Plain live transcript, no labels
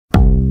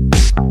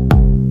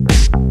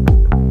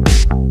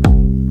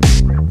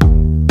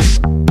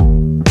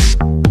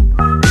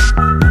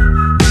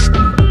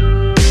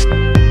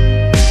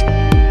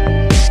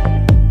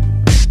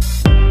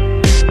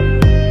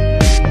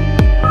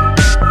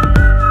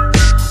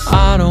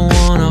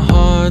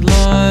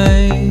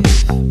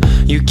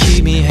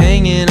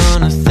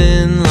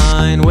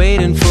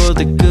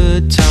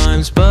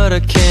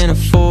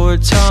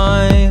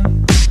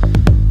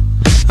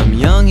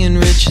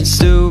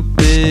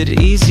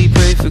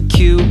for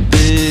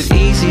Cupid.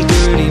 Easy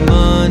dirty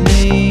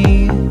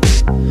money,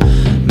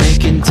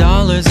 making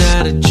dollars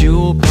out of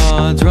jewel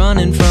pods,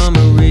 running from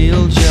a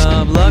real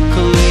job.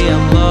 Luckily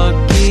I'm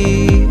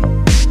lucky,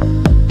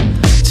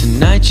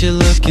 tonight you're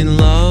looking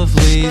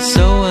lovely,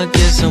 so I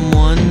guess I'm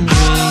wondering,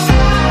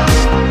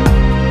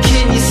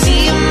 can you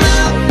see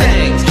my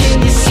fangs?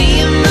 Can you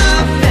see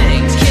my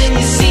fangs? Can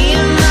you see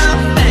my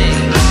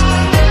fangs?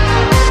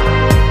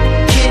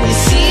 Can you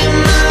see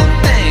my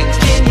fangs?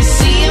 Can you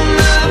see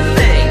my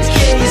fangs?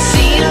 Can you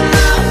see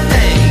my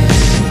fangs?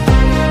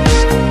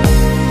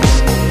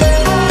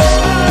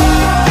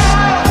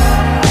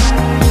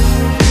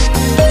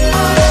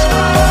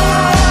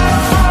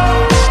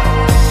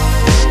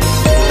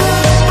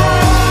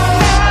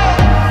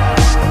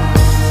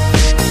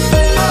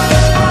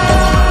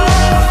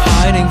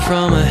 Hiding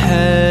from a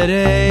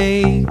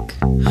headache,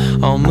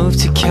 I'll move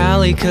to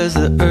Cali cause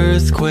the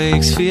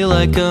earthquakes feel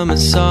like a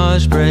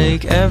massage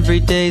break. Every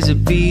day's a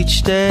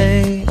beach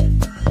day,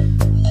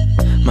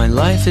 my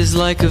life is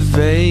like a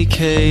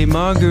vacay.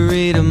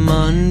 Margarita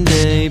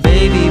Monday,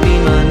 baby be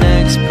my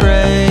next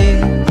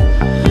prey.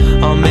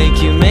 I'll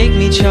make you make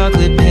me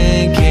chocolate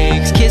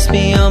pancakes, kiss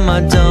me on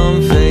my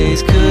dumb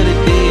face. Could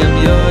it be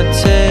I'm your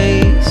taste?